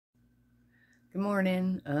Good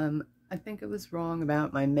morning. I think I was wrong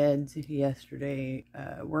about my meds yesterday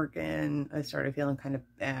working. I started feeling kind of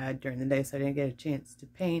bad during the day, so I didn't get a chance to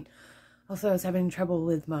paint. Also, I was having trouble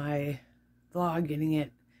with my vlog, getting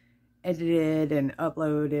it edited and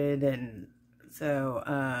uploaded, and so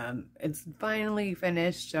it's finally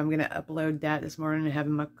finished. So I'm gonna upload that this morning and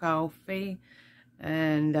having my coffee.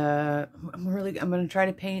 And I'm gonna try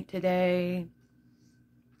to paint today.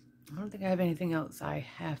 I don't think I have anything else I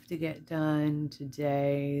have to get done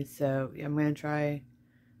today, so yeah, I'm gonna try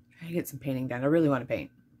to get some painting done. I really want to paint,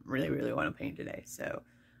 really want to paint today. So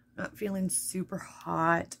not feeling super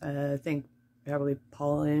hot. I think probably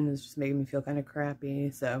pollen is just making me feel kind of crappy,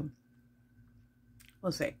 so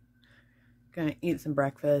we'll see. Gonna eat some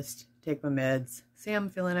breakfast, take my meds, see how I'm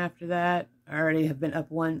feeling after that. I already have been up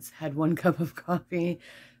once, had 1 cup of coffee,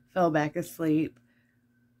 fell back asleep.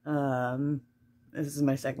 This is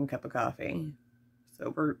my 2nd cup of coffee,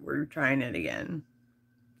 so we're trying it again.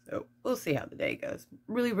 So we'll see how the day goes.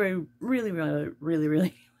 Really want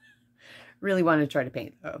to try to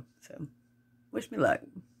paint though. So wish me luck.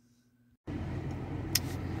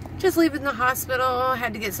 Just leaving the hospital.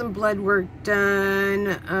 Had to get some blood work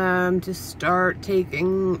done to start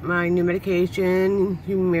taking my new medication,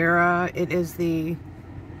 Humira. It is the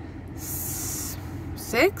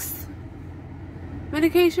 6th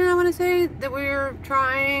medication, I want to say, that we're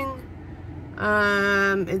trying.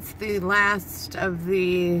 It's the last of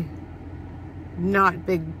the not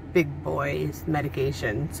big boys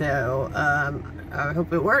medication, so I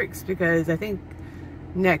hope it works, because I think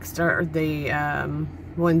next are the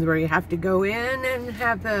ones where you have to go in and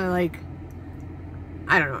have the, like,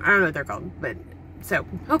 I don't know what they're called, but so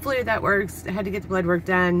hopefully that works. I had to get the blood work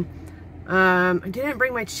done. I didn't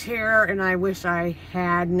bring my chair, and I wish I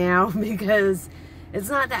had now, because it's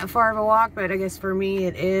not that far of a walk, but I guess for me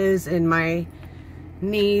it is, and my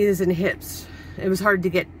knees and hips, it was hard to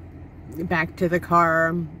get back to the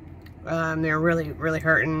car. They're really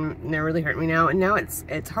hurting, and they're really hurting me now. And now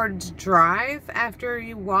it's hard to drive after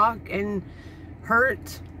you walk and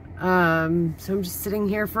hurt. So I'm just sitting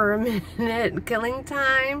here for a minute, killing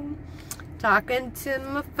time, talking to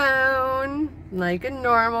my phone like a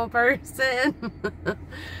normal person.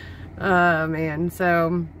 Oh man,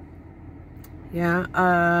 so yeah,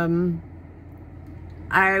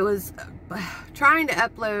 I was trying to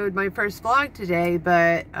upload my first vlog today,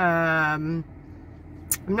 but I'm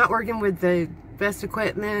not working with the best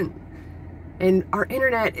equipment, and our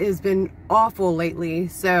internet has been awful lately,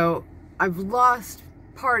 so I've lost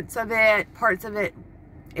parts of it,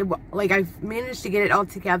 like I've managed to get it all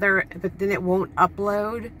together, but then it won't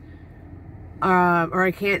upload. Or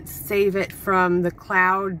I can't save it from the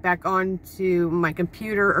cloud back onto my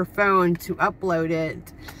computer or phone to upload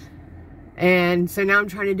it. And so now I'm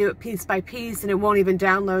trying to do it piece by piece, and it won't even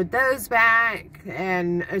download those back.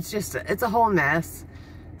 And it's a whole mess.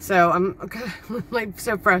 So I'm like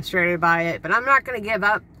so frustrated by it, but I'm not going to give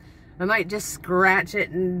up. I might just scratch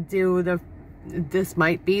it and do this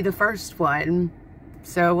might be the first one.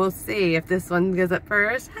 So we'll see if this one goes up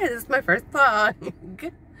first. Hi, this is my first vlog.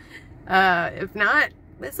 If not,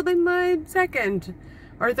 this will be my 2nd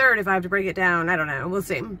or 3rd if I have to break it down. I don't know. We'll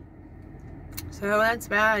see. So that's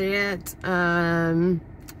about it.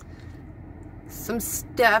 Some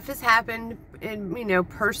stuff has happened in,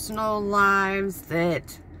 personal lives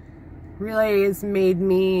that really has made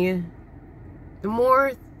me, the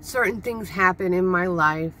more certain things happen in my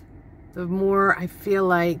life, the more I feel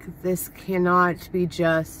like this cannot be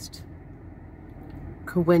just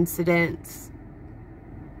coincidence.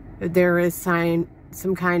 There is some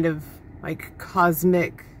kind of like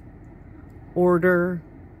cosmic order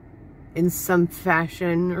in some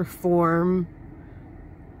fashion or form.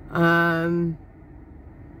 So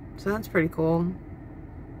that's pretty cool.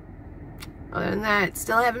 Other than that,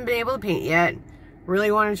 still haven't been able to paint yet.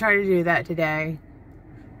 Really want to try to do that today.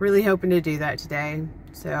 Really hoping to do that today.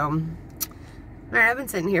 So, alright, I've been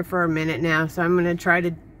sitting here for a minute now, so I'm gonna try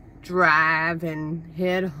to drive and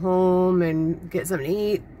head home and get something to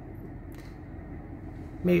eat.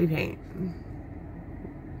 Maybe paint.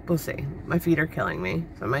 We'll see. My feet are killing me,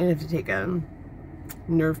 so I might have to take a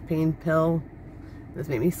nerve pain pill. This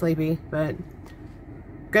made me sleepy, but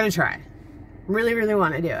gonna try. Really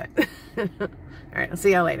want to do it. Alright, I'll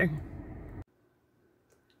see y'all later.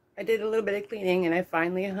 I did a little bit of cleaning, and I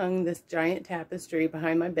finally hung this giant tapestry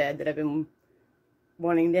behind my bed that I've been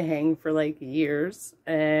wanting to hang for like years,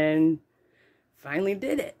 and finally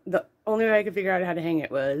did it. The only way I could figure out how to hang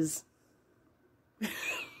it was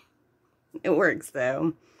it works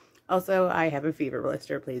though. Also, I have a fever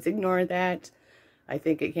blister. Please ignore that. I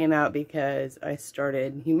think it came out because I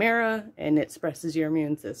started Humira, and it suppresses your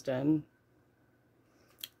immune system.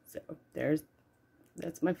 So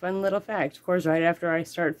that's my fun little fact. Of course, right after I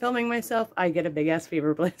start filming myself, I get a big ass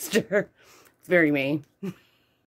fever blister. It's very me.